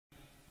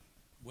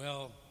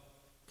Well,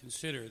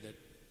 consider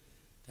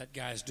that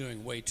guy's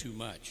doing way too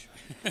much.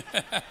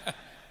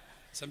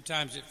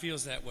 Sometimes it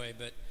feels that way,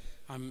 but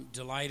I'm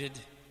delighted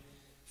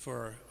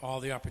for all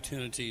the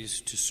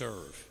opportunities to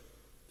serve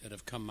that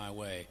have come my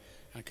way.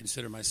 I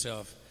consider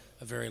myself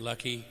a very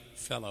lucky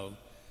fellow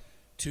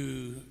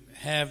to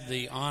have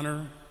the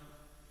honor,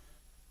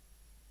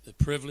 the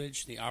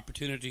privilege, the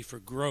opportunity for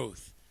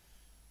growth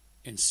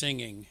in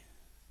singing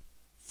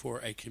for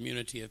a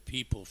community of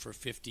people for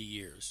 50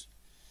 years.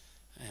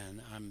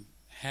 And I'm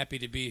happy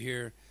to be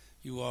here.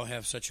 You all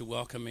have such a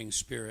welcoming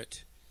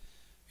spirit.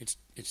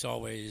 It's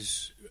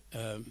always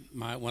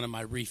one of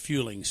my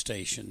refueling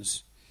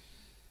stations.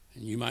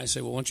 And you might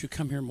say, well, won't you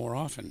come here more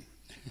often?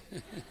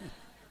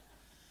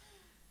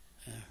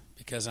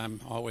 Because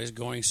I'm always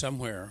going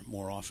somewhere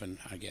more often,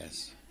 I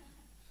guess.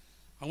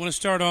 I want to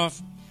start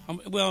off,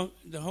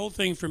 the whole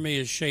thing for me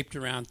is shaped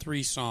around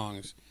 3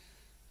 songs.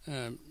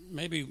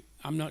 Maybe,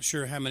 I'm not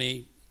sure how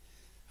many,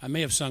 I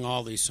may have sung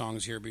all these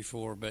songs here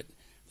before, but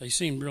they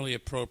seem really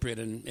appropriate,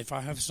 and if I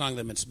have sung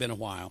them, it's been a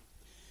while.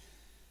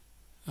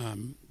 I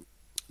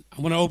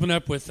want to open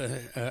up with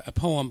a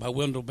poem by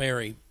Wendell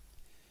Berry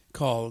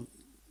called,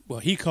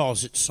 he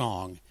calls it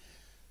Song,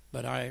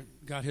 but I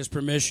got his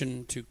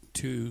permission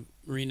to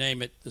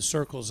rename it The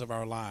Circles of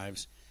Our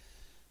Lives.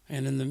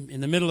 And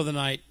in the middle of the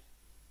night,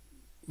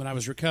 when I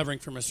was recovering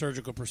from a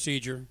surgical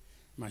procedure,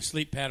 my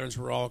sleep patterns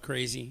were all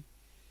crazy,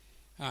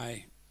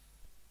 I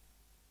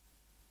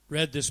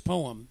read this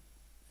poem,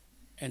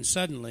 and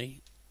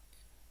suddenly,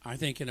 I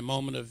think in a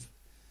moment of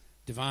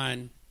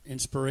divine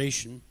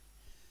inspiration,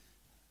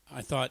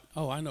 I thought,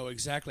 I know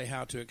exactly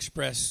how to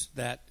express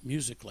that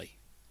musically.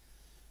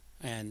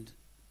 And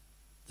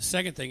the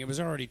second thing, it was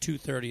already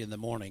 2:30 in the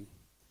morning,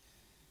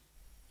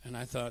 and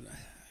I thought,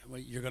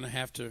 you're going to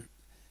have to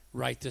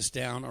write this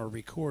down or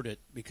record it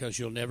because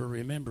you'll never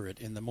remember it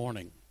in the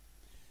morning.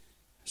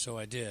 So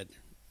I did.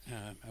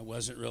 I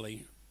wasn't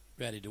really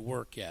ready to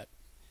work yet.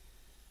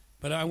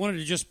 But I wanted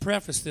to just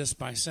preface this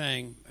by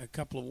saying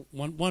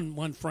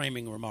one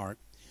framing remark.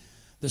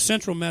 The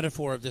central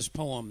metaphor of this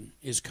poem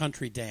is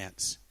country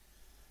dance.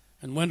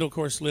 And Wendell, of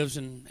course, lives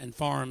and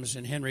farms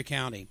in Henry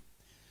County.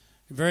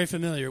 Very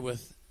familiar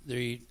with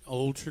the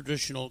old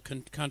traditional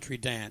country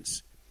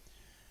dance.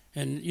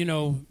 And,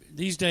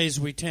 these days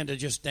we tend to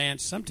just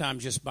dance,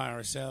 sometimes just by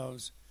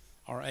ourselves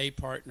or a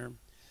partner.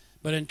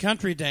 But in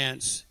country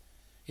dance,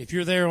 if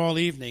you're there all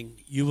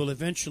evening, you will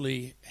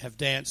eventually have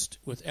danced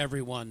with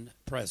everyone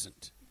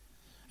present.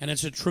 And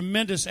it's a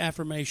tremendous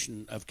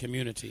affirmation of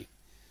community.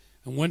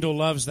 And Wendell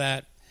loves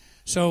that.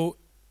 So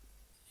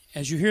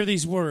as you hear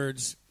these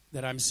words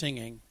that I'm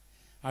singing,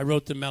 I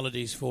wrote the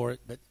melodies for it,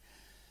 but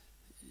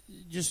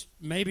just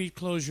maybe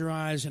close your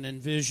eyes and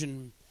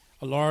envision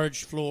a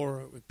large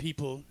floor with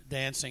people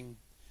dancing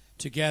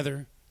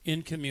together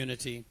in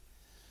community.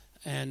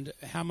 And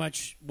how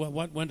much,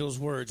 what Wendell's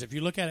words, if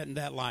you look at it in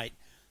that light,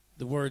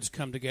 the words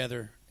come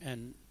together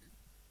and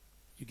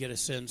you get a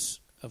sense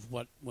of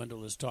what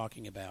Wendell is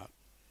talking about.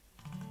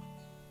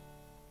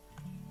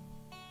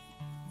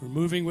 We're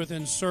moving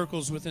within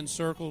circles,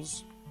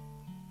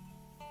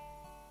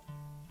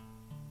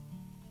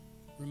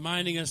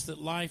 reminding us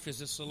that life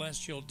is a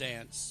celestial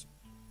dance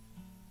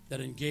that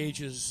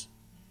engages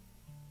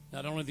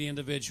not only the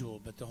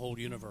individual, but the whole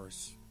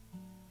universe.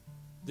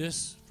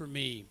 This, for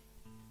me,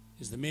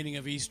 is the meaning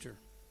of Easter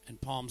and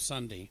Palm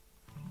Sunday,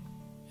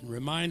 and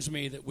reminds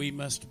me that we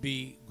must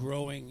be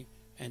growing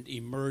and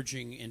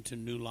emerging into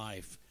new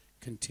life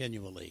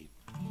continually.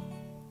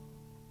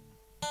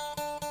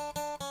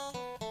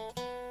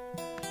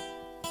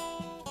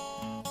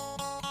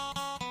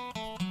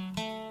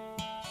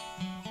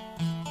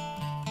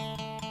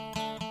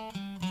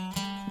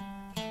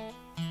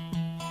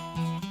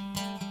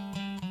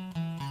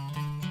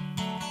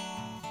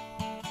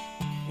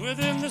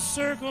 Within the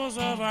circles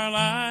of our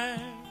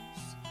lives,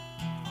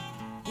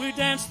 we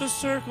dance the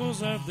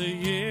circles of the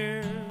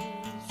years,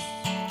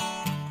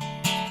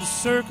 the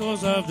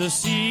circles of the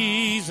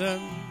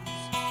seasons,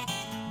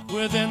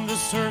 within the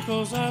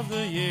circles of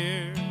the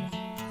years,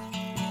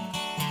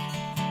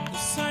 the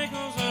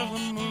cycles of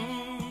the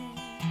moon,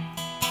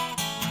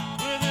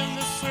 within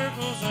the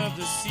circles of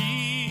the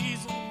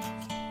seasons,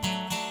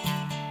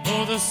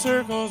 the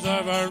circles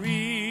of our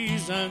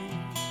reason,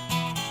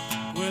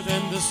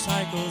 within the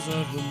cycles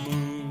of the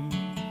moon.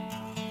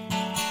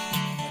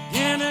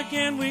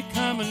 Again we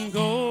come and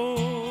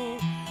go,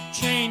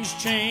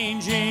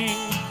 changing,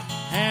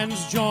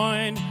 hands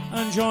join,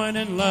 unjoin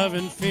in love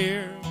and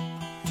fear,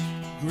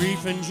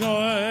 grief and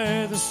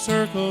joy, the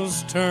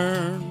circles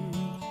turn,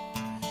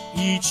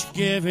 each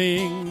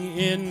giving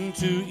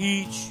into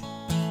each,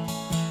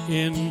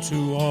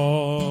 into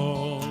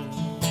all.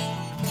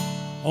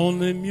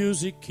 Only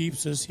music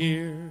keeps us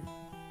here,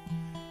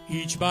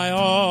 each by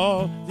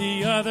all,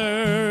 the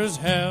others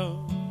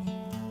held,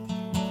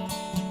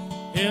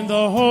 in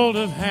the hold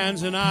of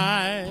hands and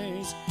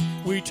eyes,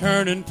 we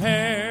turn in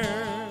pairs,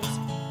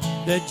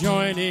 that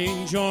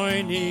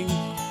joining,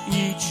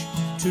 each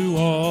to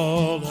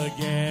all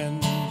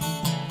again.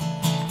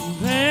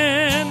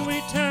 Then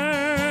we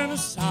turn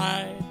aside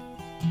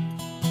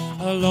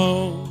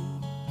alone,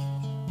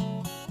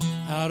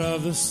 out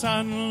of the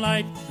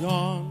sunlight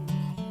gone,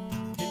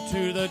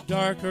 into the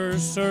darker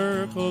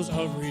circles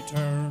of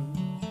return.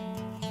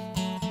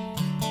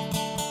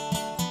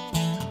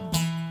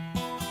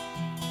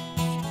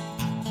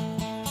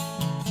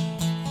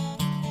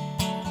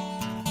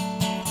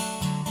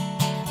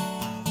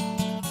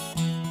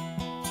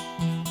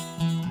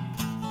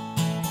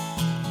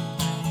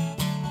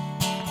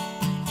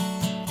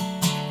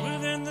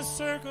 Within the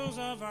circles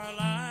of our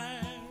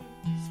lives,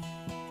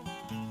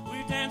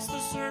 we dance the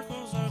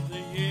circles of the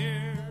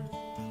years,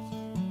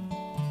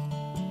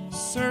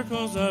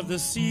 circles of the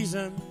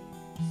seasons,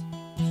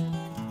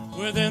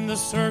 within the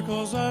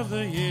circles of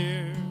the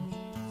years,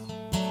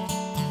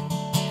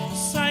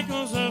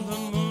 cycles of the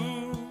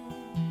moon,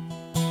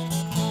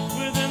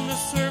 within the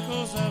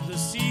circles of the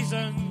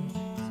seasons,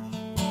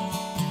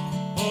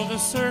 oh, the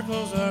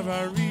circles of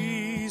our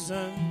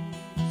reasons,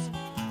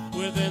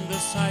 within the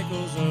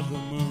cycles of the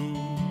moon,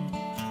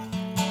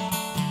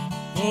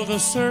 oh, the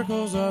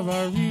circles of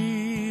our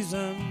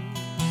reasons,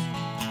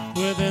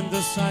 within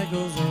the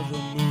cycles of the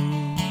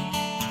moon.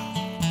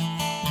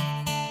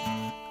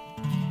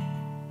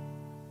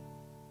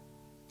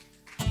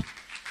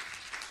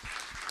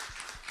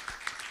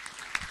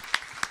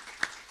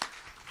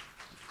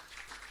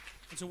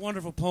 It's a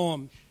wonderful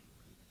poem.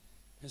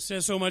 It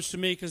says so much to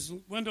me because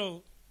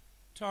Wendell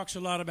talks a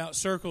lot about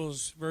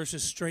circles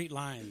versus straight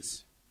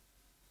lines.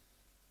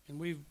 And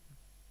we've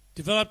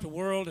developed a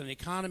world, an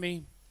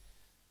economy,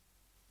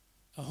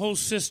 a whole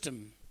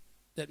system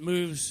that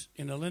moves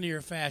in a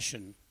linear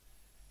fashion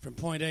from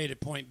point A to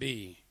point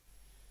B.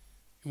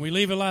 And we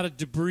leave a lot of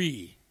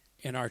debris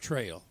in our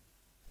trail,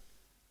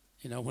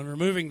 you know, when we're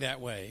moving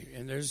that way.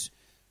 And it's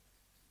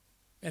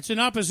in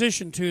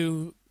opposition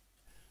to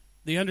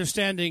the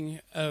understanding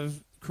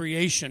of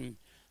creation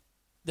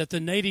that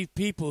the native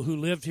people who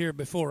lived here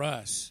before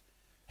us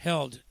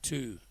held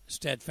to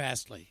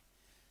steadfastly.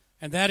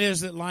 And that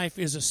is that life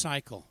is a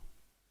cycle,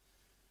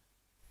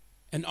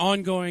 an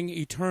ongoing,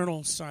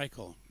 eternal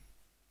cycle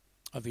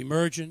of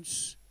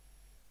emergence,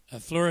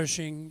 of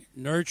flourishing,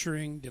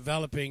 nurturing,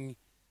 developing,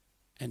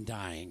 and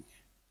dying.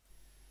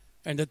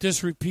 And that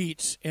this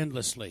repeats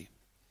endlessly.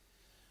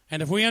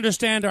 And if we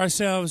understand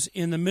ourselves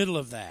in the middle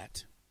of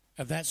that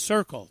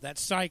circle, that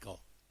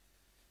cycle,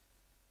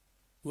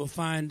 we'll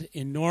find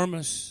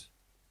enormous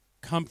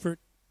comfort,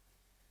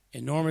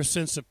 enormous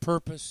sense of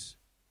purpose,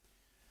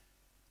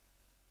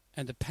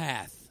 and a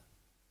path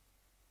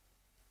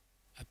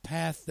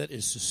that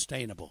is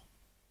sustainable,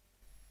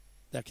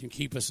 that can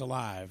keep us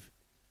alive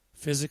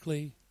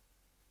physically,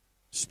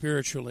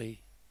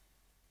 spiritually,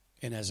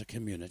 and as a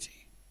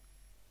community.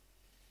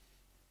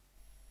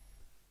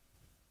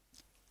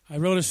 I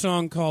wrote a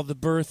song called The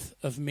Birth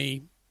of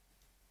Me.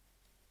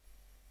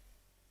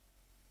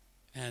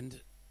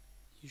 And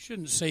you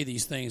shouldn't say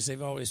these things,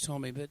 they've always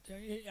told me, but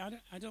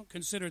I don't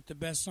consider it the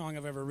best song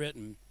I've ever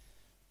written.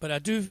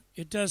 But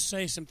it does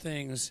say some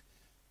things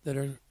that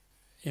are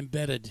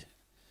embedded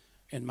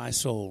in my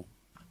soul.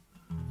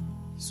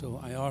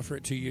 So I offer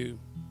it to you,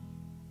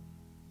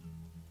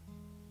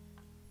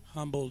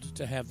 humbled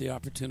to have the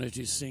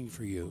opportunity to sing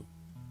for you.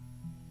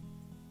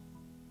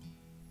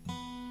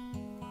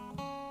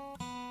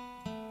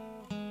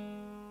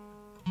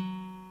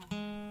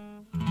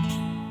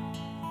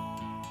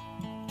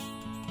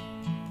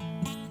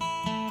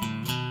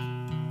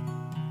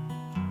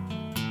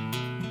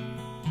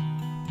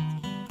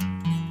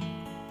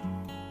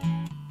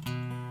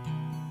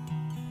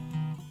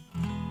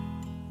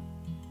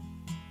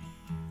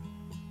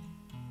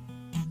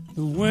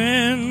 The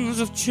winds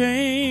of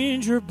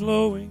change are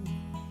blowing,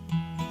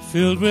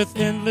 filled with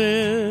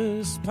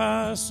endless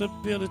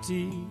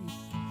possibility.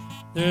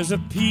 There's a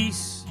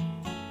peace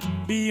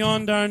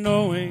beyond our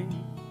knowing.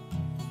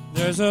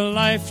 There's a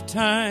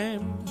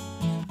lifetime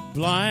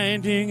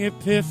blinding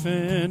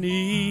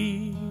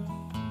epiphany.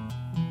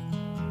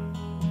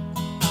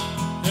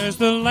 There's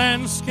the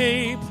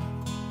landscape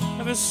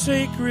of a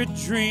sacred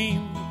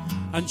dream,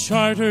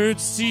 uncharted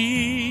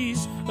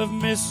seas of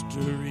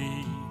mystery.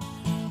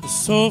 A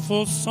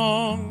soulful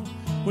song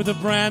with a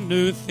brand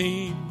new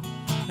theme,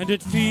 and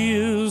it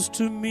feels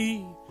to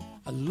me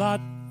a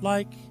lot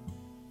like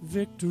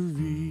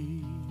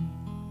victory.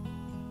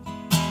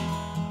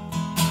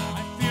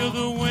 I feel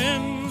the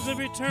winds of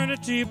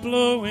eternity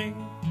blowing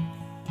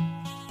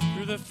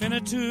through the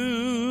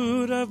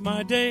finitude of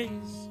my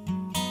days.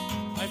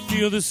 I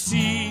feel the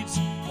seeds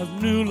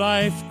of new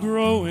life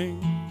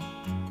growing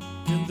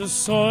in the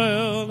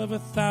soil of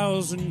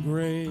 1,000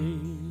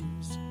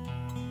 graves.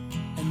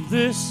 And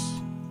this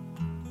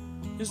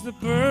is the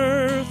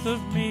birth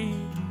of me,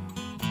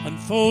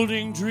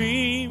 unfolding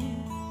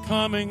dream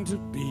coming to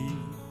be,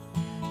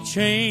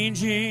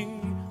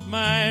 changing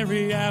my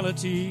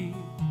reality.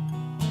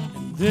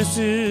 And this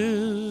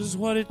is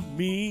what it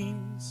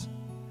means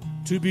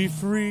to be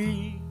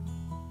free.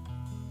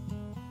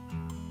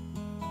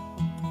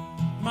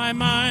 My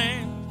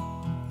mind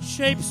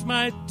shapes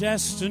my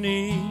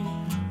destiny.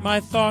 My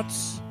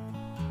thoughts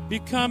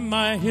become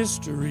my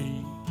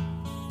history.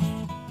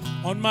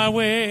 On my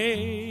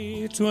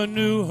way to a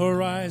new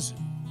horizon,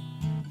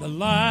 the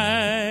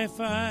life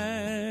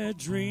I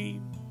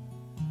dream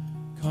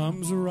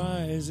comes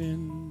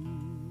rising.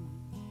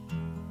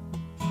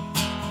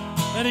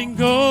 Letting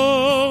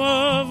go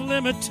of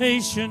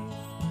limitation,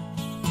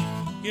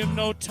 give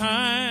no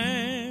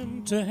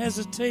time to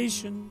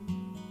hesitation.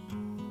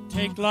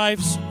 Take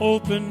life's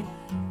open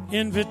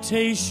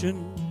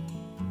invitation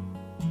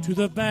to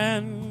the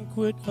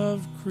banquet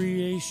of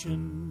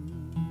creation.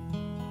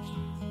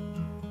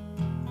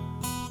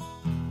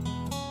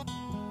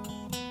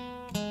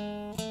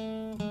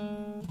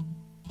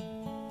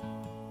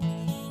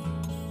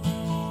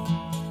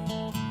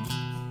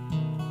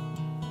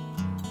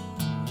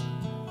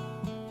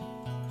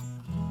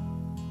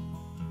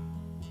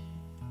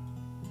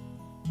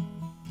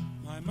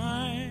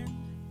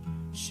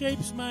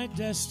 Shapes my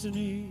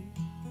destiny.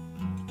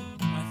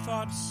 My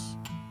thoughts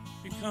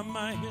become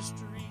my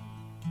history.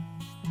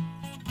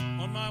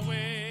 On my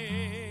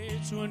way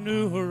to a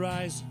new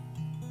horizon,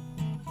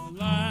 the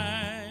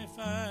life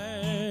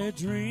I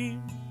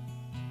dream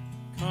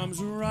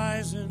comes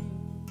rising.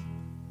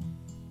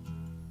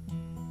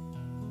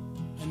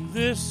 And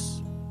this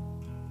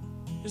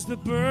is the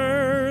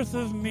birth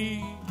of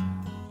me,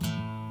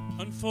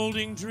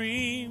 unfolding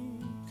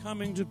dream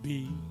coming to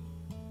be.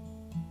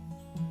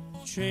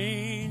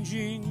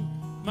 Changing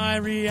my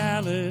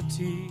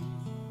reality.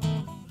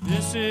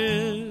 This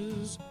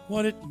is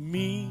what it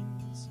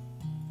means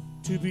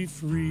to be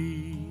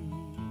free.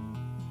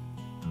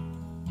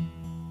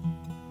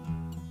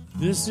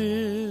 This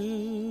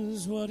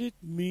is what it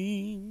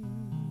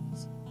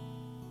means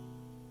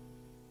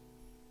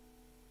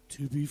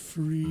to be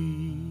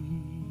free.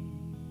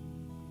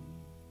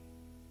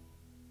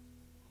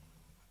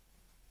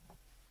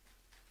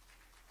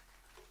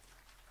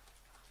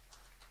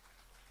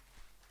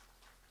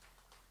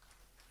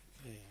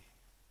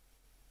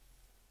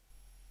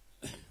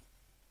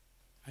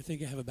 I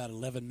think I have about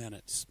 11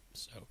 minutes,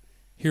 so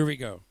here we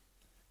go.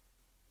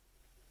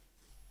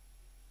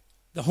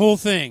 The whole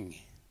thing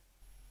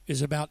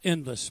is about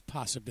endless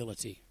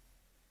possibility.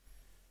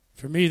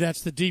 For me,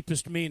 that's the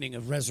deepest meaning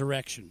of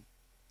resurrection.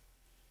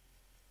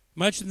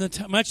 Much of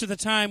the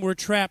time, we're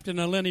trapped in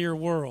a linear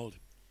world.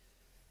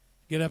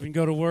 Get up and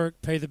go to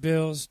work, pay the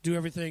bills, do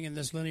everything in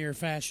this linear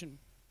fashion.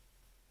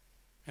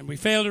 And we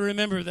fail to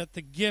remember that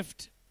the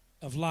gift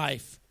of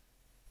life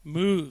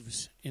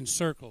moves in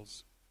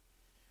circles.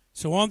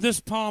 So on this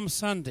Palm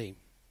Sunday,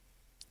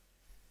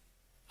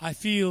 I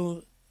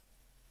feel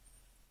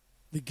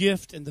the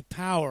gift and the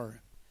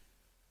power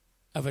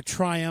of a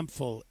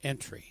triumphal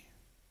entry,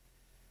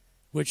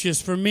 which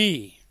is for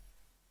me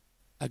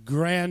a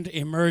grand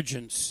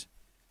emergence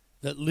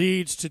that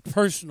leads to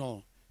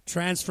personal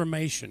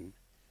transformation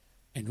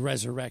and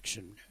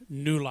resurrection,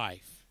 new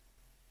life.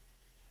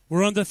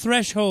 We're on the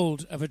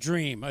threshold of a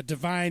dream, a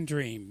divine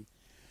dream,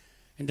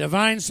 and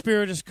Divine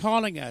Spirit is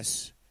calling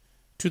us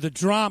to the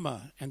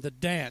drama and the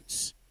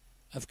dance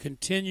of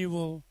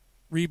continual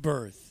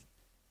rebirth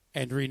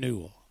and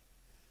renewal.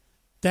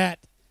 That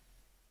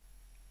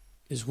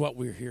is what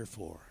we're here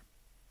for.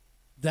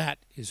 That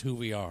is who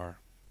we are.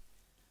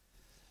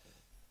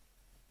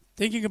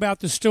 Thinking about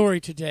the story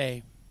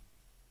today,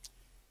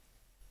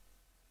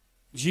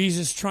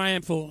 Jesus'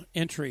 triumphal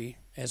entry,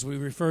 as we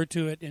refer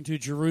to it, into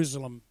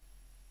Jerusalem.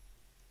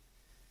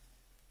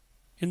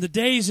 In the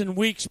days and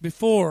weeks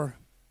before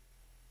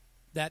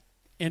that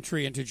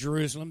entry into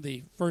Jerusalem,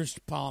 the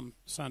first Palm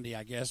Sunday,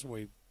 I guess,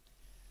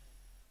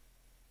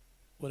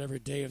 whatever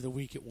day of the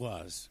week it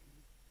was,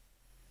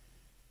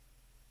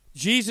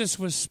 Jesus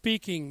was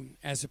speaking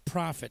as a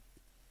prophet.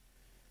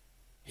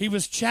 He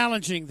was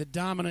challenging the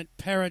dominant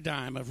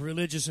paradigm of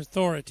religious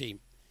authority.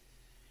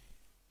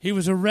 He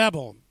was a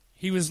rebel.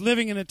 He was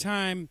living in a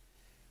time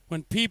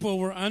when people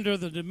were under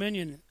the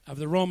dominion of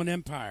the Roman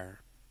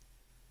Empire.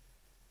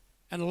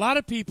 And a lot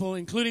of people,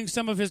 including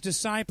some of his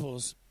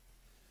disciples,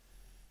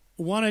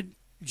 wanted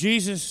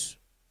Jesus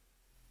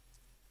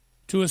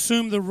to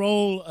assume the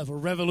role of a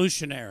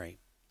revolutionary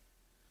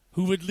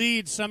who would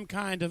lead some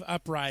kind of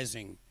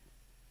uprising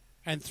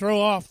and throw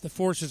off the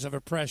forces of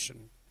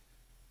oppression,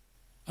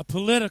 a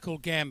political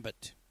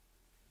gambit.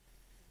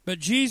 But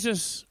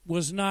Jesus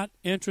was not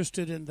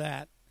interested in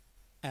that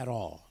at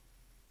all.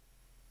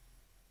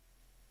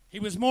 He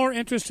was more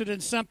interested in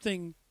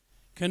something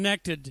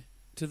connected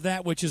to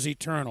that which is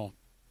eternal.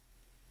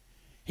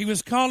 He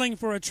was calling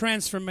for a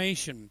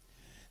transformation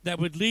that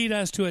would lead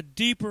us to a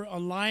deeper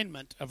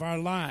alignment of our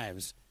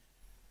lives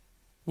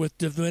with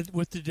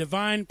the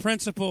divine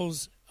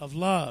principles of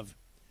love,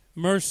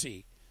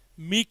 mercy,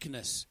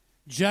 meekness,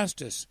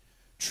 justice,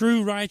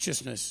 true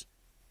righteousness,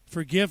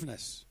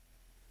 forgiveness.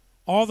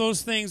 All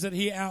those things that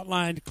he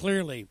outlined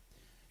clearly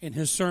in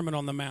his Sermon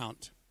on the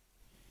Mount.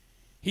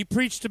 He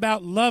preached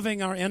about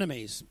loving our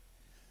enemies.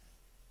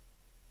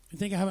 You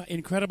think how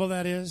incredible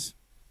that is?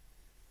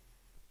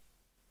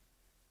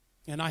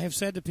 And I have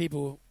said to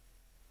people,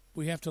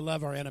 we have to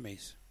love our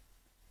enemies.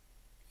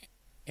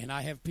 And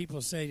I have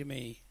people say to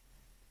me,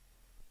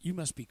 you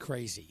must be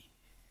crazy.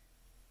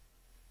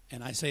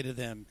 And I say to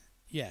them,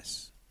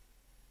 yes,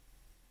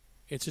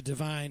 It's a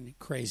divine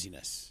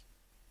craziness.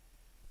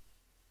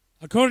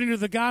 According to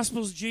the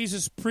Gospels,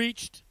 Jesus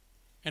preached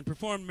and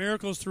performed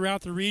miracles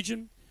throughout the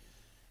region,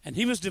 and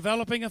he was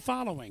developing a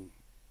following.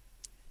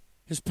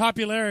 His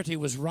popularity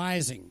was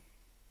rising.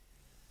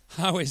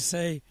 I always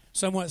say,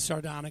 somewhat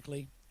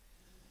sardonically,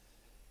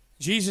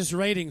 Jesus'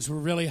 ratings were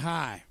really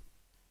high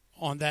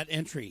on that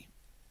entry.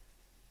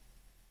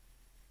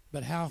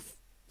 But how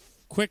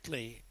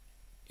quickly,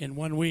 in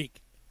 1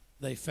 week,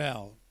 they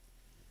fell.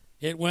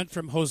 It went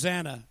from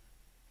Hosanna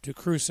to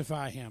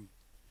crucify him.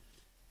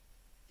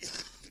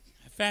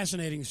 A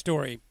fascinating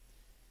story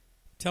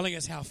telling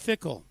us how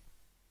fickle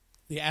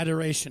the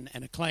adoration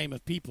and acclaim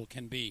of people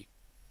can be.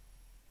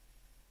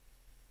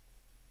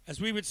 As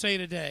we would say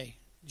today,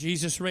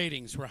 Jesus'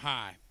 ratings were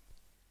high.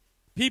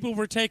 People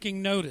were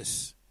taking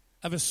notice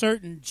of a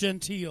certain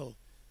genteel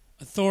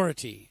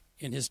authority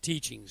in his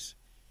teachings.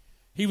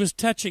 He was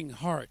touching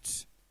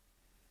hearts.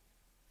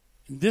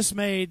 And this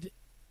made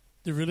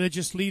the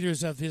religious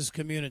leaders of his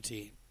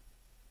community,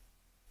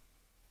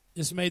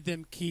 this made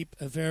them keep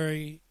a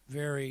very,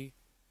 very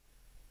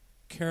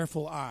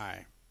careful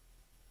eye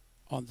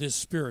on this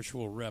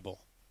spiritual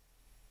rebel.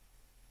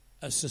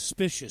 A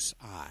suspicious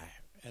eye,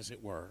 as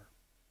it were.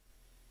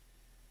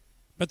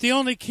 But the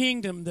only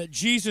kingdom that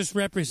Jesus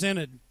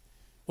represented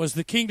was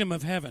the kingdom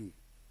of heaven,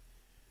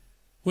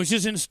 which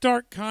is in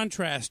stark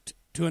contrast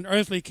to an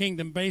earthly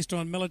kingdom based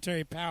on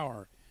military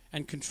power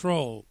and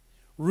control,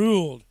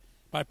 ruled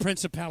by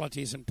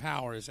principalities and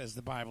powers, as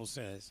the Bible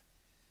says.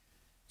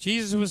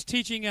 Jesus was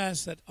teaching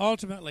us that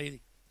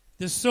ultimately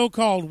this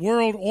so-called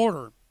world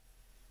order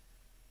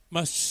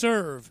must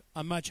serve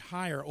a much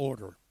higher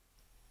order.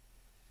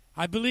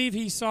 I believe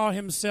he saw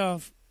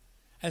himself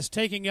as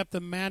taking up the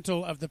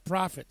mantle of the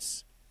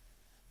prophets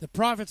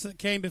that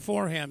came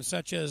before him,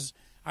 such as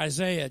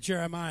Isaiah,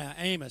 Jeremiah,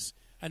 Amos,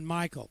 and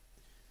Michael.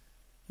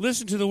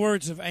 Listen to the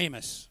words of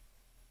Amos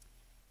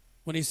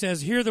when he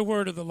says, "Hear the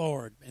word of the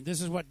Lord." And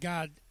this is what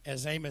God,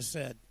 as Amos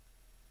said,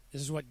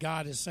 this is what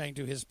God is saying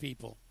to his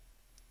people.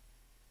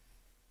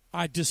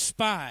 "I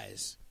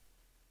despise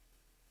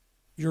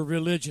your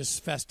religious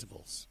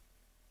festivals."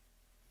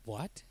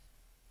 What?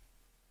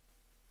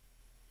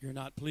 You're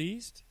not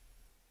pleased?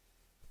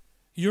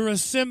 "Your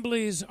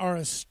assemblies are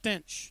a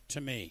stench to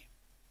me.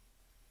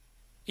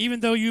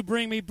 Even though you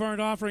bring me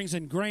burnt offerings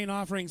and grain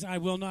offerings, I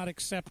will not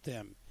accept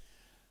them.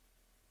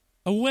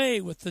 Away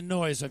with the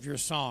noise of your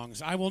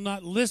songs. I will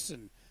not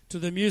listen to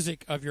the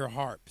music of your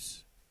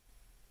harps.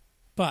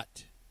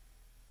 But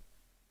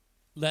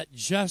let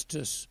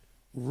justice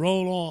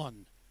roll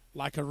on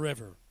like a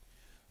river,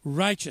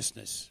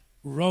 righteousness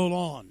roll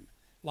on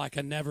like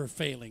a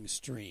never-failing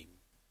stream."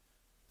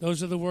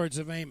 Those are the words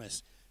of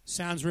Amos.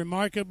 Sounds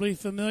remarkably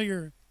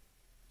familiar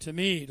to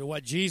me to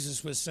what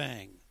Jesus was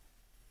saying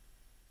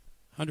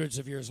hundreds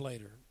of years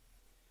later.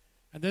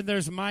 And then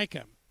there's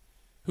Micah,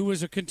 who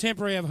was a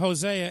contemporary of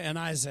Hosea and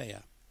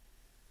Isaiah.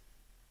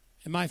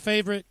 And my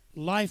favorite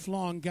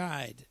lifelong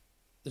guide,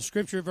 the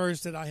scripture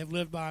verse that I have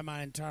lived by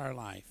my entire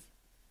life,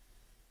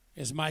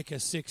 is Micah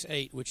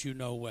 6:8, which you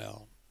know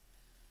well.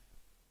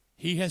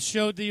 "He has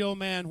showed thee, O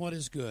man, what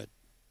is good.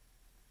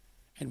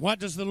 And what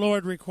does the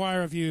Lord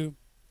require of you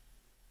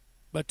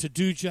but to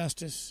do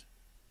justice,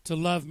 to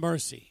love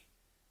mercy,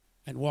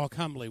 and walk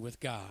humbly with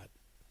God?"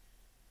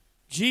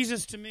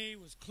 Jesus, to me,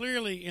 was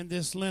clearly in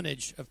this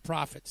lineage of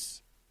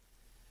prophets.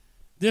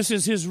 This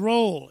is his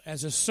role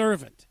as a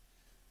servant.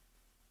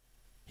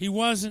 He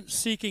wasn't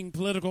seeking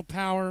political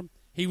power.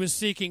 He was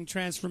seeking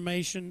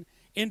transformation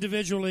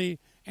individually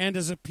and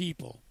as a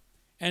people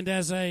and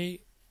as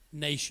a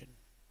nation.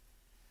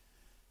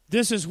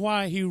 This is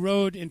why he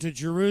rode into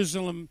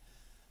Jerusalem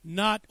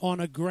not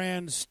on a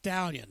grand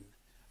stallion,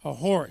 a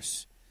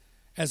horse,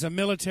 as a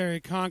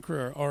military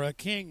conqueror or a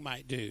king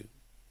might do,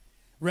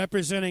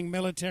 representing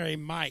military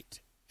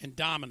might and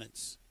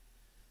dominance.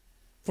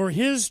 For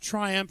his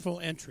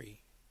triumphal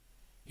entry,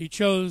 he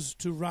chose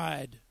to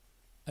ride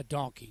a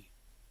donkey.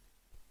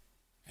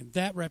 And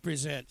that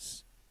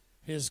represents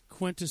his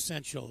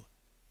quintessential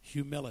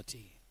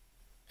humility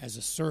as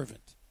a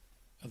servant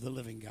of the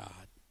living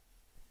God.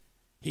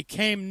 He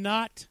came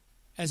not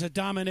as a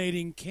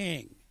dominating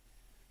king,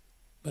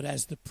 but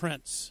as the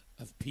Prince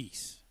of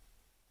Peace.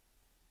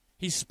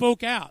 He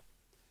spoke out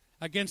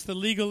against the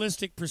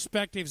legalistic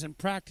perspectives and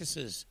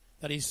practices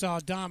that he saw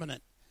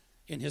dominant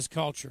in his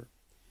culture.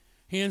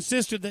 He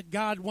insisted that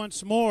God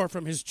wants more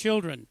from his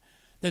children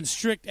than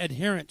strict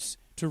adherence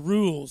to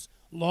rules,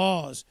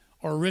 laws,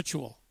 or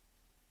ritual.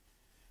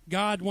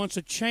 God wants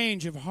a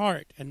change of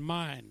heart and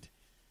mind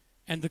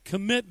and the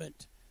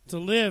commitment to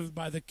live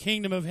by the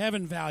kingdom of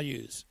heaven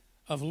values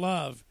of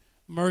love,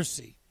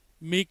 mercy,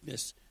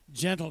 meekness,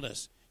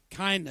 gentleness,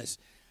 kindness.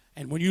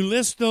 And when you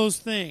list those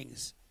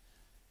things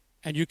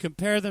and you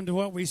compare them to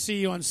what we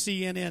see on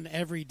CNN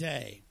every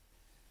day,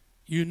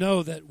 you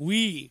know that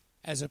we,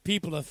 as a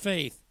people of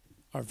faith,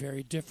 are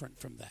very different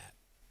from that.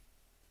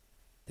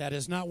 That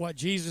is not what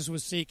Jesus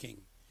was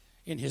seeking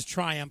in his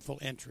triumphal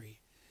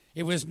entry.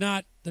 It was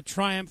not the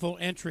triumphal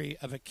entry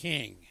of a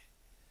king,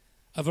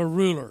 of a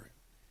ruler.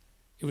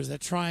 It was the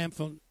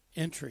triumphant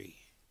entry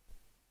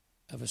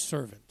of a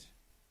servant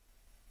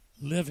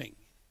living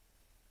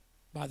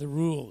by the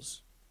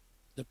rules,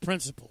 the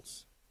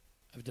principles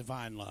of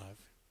divine love.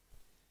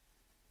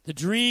 The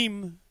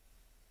dream,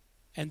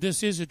 and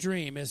this is a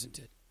dream, isn't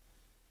it?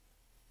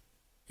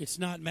 It's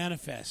not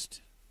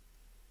manifest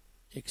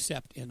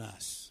except in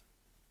us.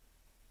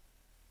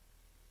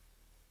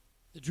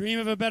 The dream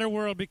of a better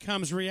world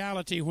becomes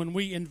reality when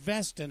we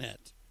invest in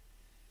it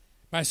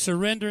by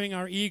surrendering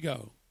our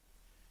ego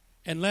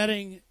and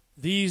letting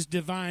these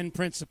divine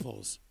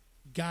principles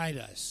guide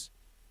us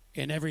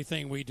in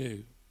everything we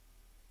do.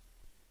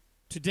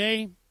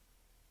 Today,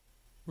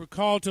 we're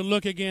called to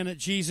look again at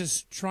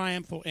Jesus'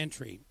 triumphal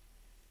entry,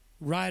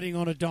 riding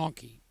on a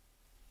donkey.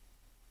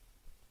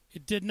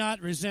 It did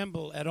not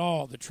resemble at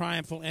all the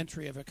triumphal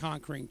entry of a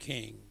conquering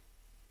king.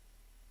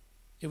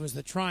 It was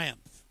the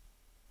triumph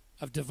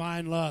of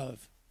divine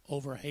love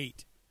over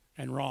hate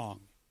and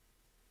wrong.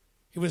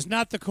 It was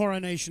not the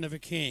coronation of a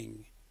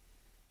king.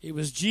 It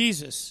was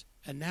Jesus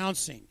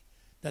announcing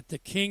that the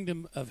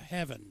kingdom of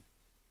heaven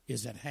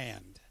is at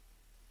hand.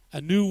 A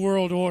new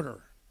world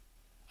order,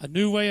 a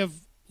new way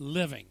of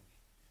living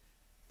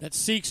that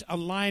seeks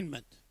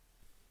alignment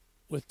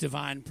with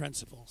divine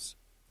principles.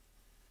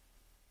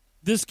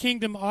 This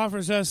kingdom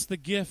offers us the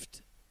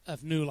gift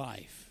of new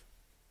life,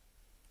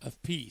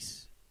 of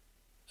peace,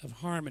 of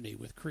harmony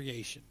with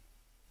creation.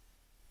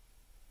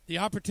 The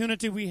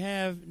opportunity we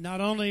have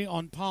not only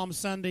on Palm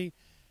Sunday,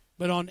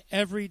 but on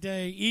every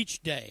day,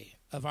 each day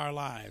of our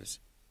lives,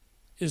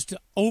 is to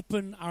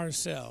open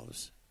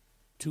ourselves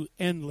to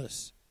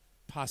endless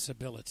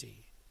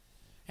possibility.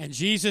 And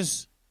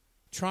Jesus'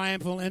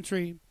 triumphal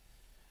entry,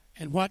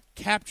 and what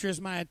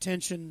captures my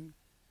attention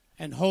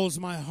and holds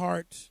my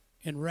heart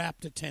in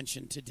rapt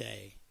attention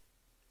today,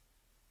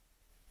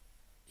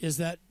 is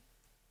that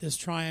this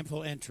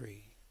triumphal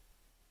entry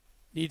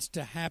needs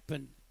to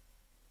happen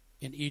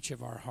in each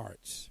of our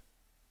hearts.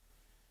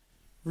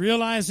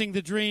 Realizing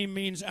the dream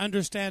means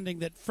understanding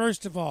that,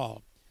 first of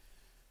all,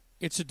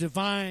 it's a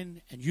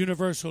divine and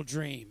universal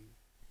dream.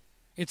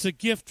 It's a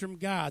gift from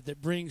God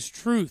that brings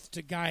truth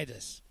to guide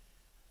us,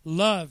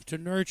 love to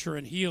nurture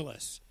and heal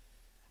us,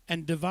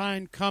 and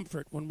divine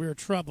comfort when we're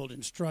troubled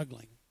and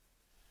struggling.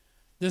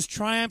 This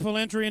triumphal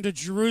entry into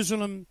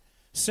Jerusalem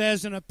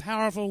says in a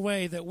powerful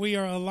way that we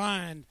are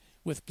aligned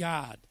with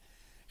God.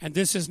 And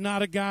this is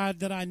not a God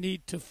that I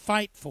need to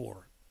fight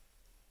for.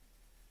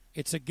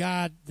 It's a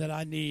God that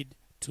I need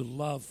to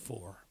love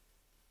for.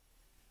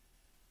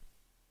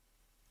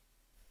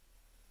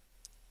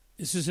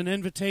 This is an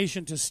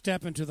invitation to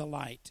step into the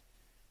light,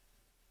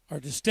 or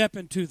to step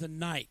into the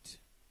night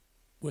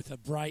with a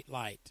bright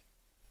light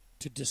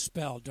to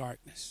dispel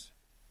darkness.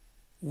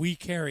 We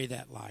carry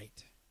that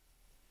light.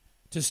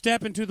 To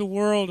step into the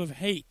world of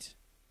hate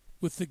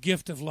with the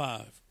gift of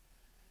love.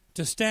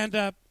 To stand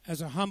up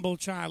as a humble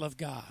child of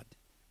God,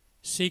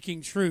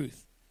 seeking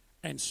truth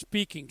and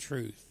speaking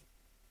truth.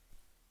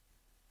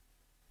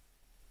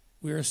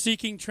 We are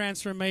seeking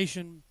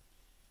transformation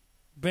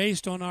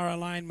based on our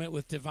alignment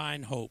with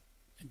divine hope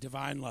and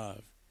divine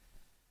love.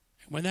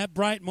 And when that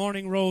bright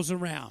morning rolls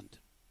around,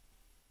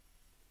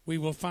 we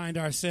will find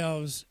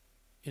ourselves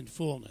in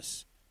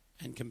fullness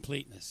and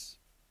completeness.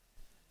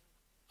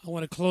 I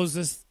want to close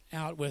this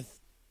out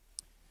with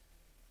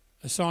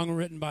a song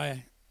written by a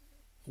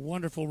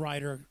wonderful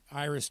writer,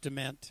 Iris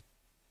DeMent,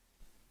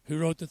 who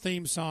wrote the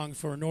theme song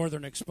for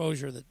Northern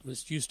Exposure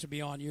that used to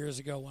be on years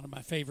ago, one of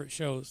my favorite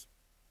shows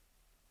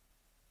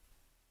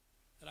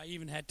that I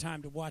even had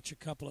time to watch a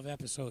couple of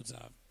episodes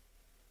of.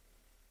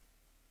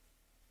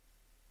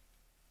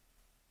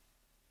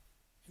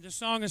 And the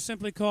song is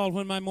simply called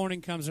When My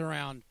Morning Comes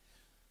Around.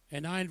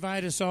 And I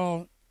invite us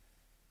all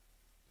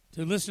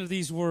to listen to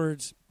these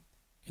words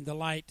in the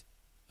light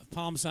of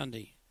Palm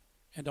Sunday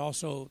and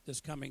also this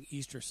coming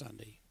Easter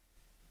Sunday.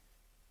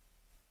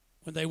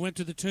 When they went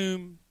to the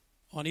tomb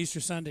on Easter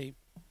Sunday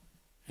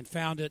and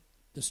found it,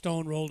 the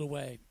stone rolled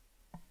away,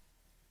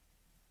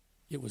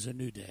 it was a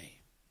new day.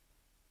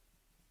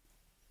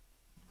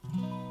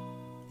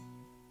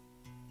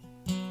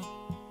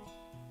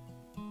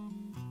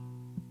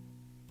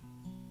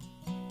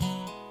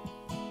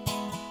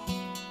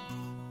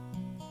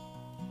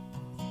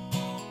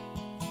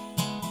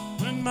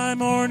 When my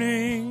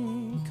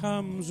morning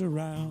comes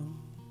around,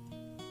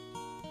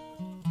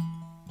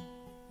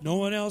 no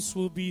one else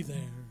will be there,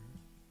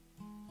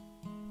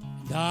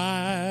 and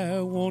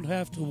I won't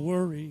have to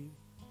worry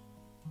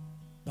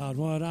about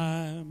what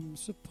I'm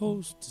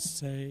supposed to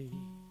say.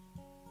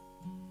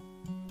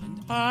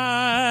 And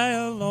I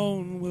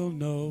alone will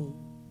know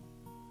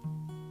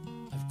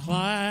I've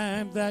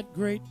climbed that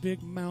great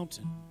big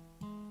mountain,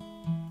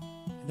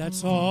 and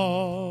that's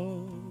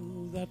all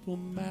that will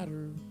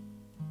matter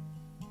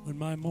when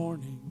my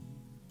morning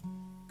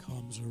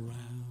comes around.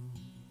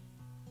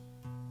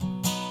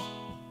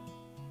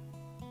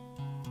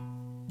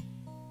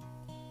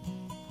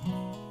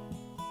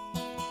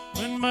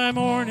 When my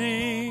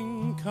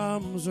morning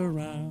comes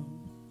around,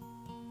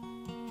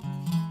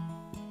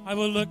 I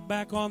will look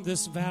back on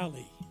this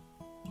valley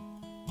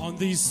on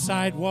these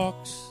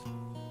sidewalks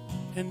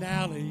and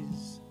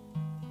alleys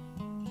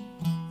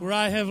where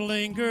I have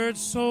lingered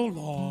so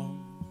long.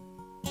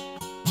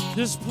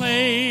 This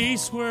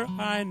place where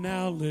I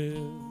now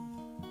live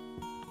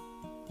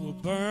will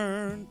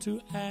burn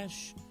to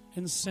ash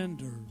and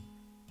cinder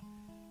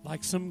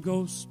like some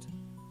ghost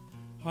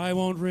I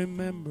won't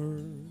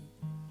remember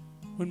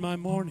when my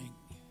morning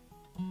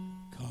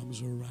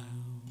comes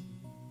around.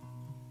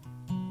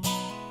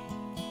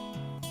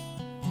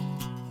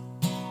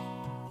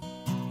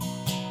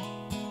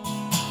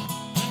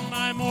 When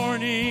my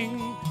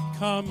morning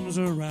comes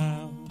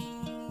around,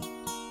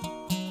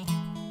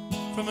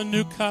 from a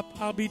new cup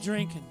I'll be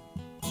drinking.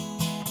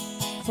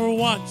 For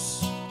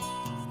once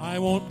I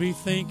won't be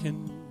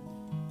thinking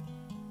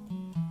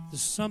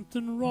there's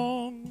something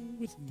wrong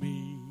with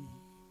me.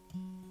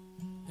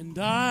 And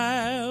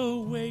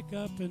I'll wake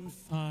up and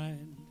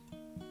find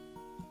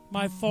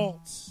my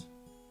faults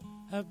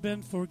have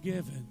been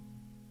forgiven.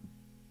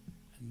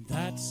 And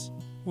that's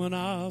when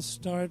I'll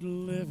start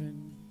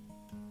living,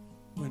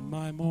 when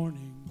my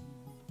morning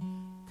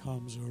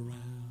comes around.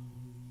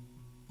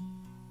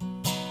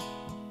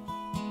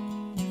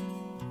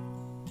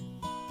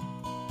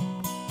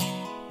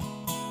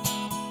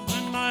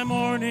 When my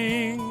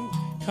morning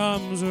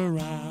comes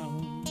around,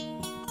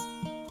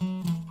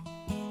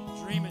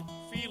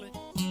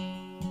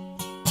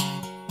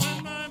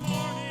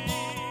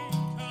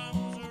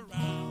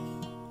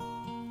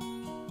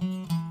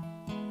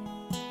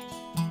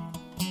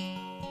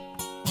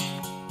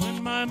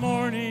 my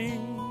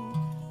morning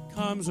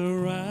comes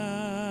around.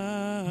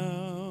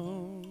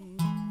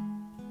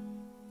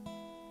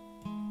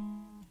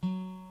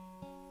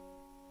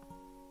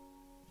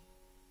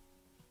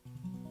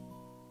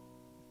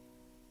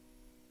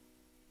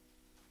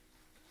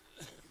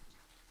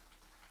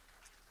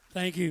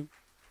 Thank you.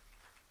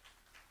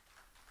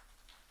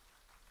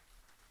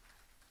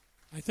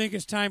 I think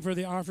it's time for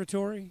the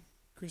offertory.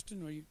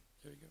 Kristen, there you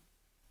go.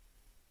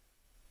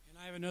 And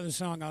I have another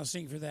song I'll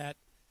sing for that.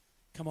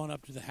 Come on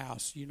up to the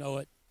house. You know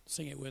it.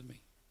 Sing it with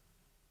me.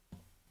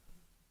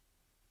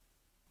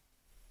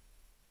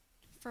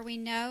 For we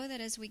know that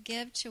as we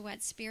give to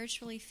what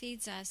spiritually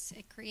feeds us,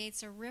 it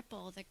creates a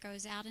ripple that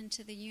goes out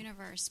into the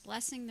universe,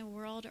 blessing the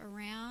world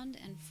around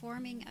and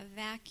forming a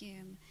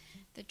vacuum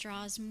that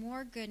draws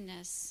more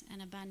goodness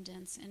and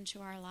abundance into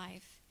our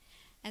life.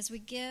 As we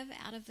give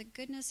out of the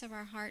goodness of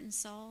our heart and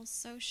soul,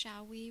 so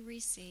shall we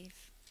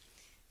receive.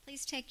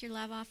 Please take your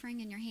love offering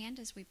in your hand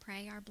as we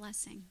pray our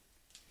blessing.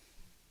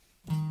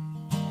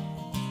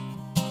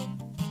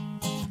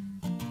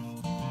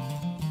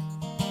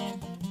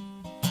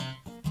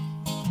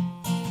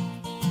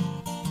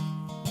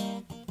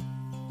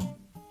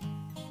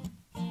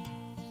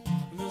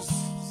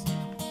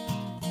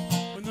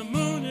 When the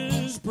moon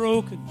is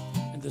broken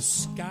and the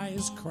sky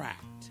is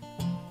cracked,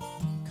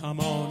 come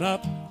on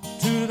up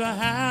to the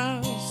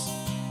house.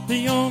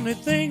 The only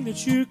thing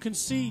that you can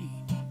see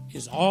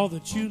is all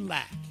that you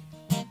lack.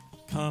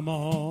 Come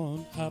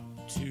on up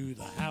to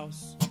the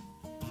house.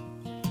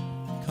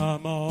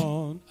 Come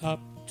on up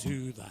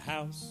to the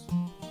house.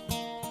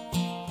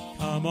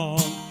 Come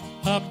on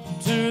up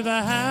to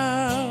the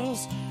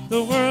house.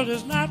 The world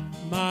is not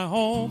my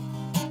home.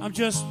 I'm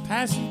just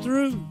passing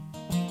through.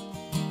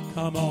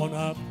 Come on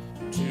up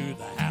to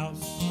the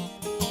house.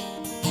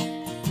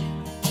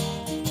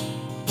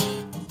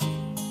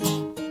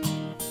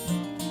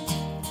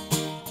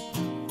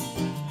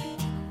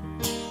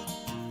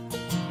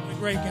 What a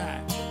great guy.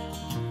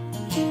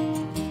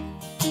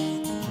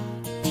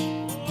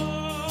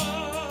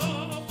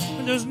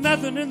 There's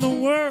nothing in the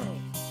world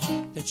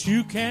that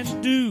you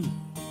can do.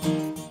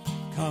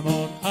 Come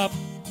on up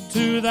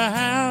to the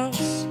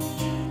house,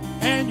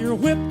 and you're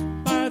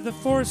whipped by the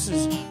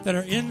forces that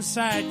are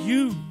inside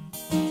you.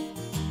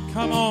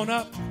 Come on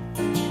up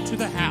to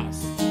the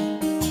house.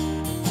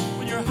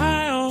 When you're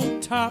high on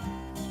top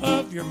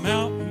of your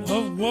mountain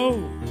of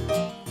woe,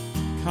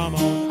 come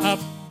on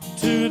up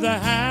to the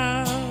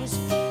house,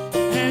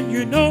 and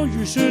you know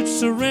you should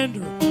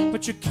surrender,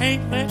 but you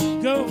can't let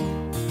go.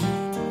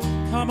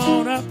 Come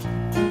on up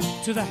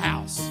to the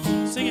house.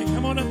 Sing it.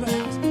 Come on up to the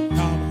house.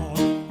 Come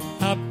on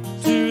up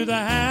to the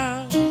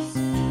house.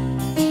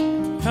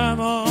 Come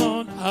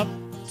on up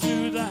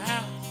to the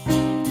house.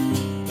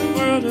 The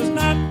world is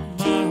not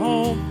my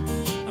home.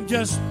 I'm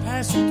just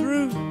passing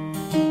through.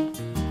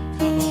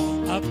 Come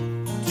on up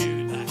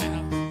to the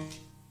house.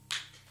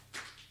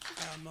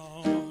 Come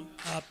on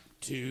up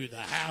to the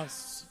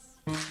house.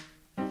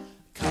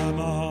 Come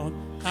on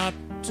up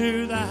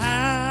to the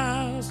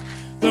house.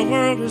 The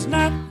world is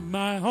not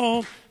my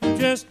home. I'm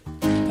just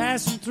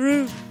passing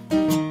through.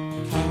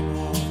 Come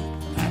on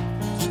up.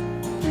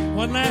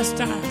 One last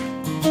time.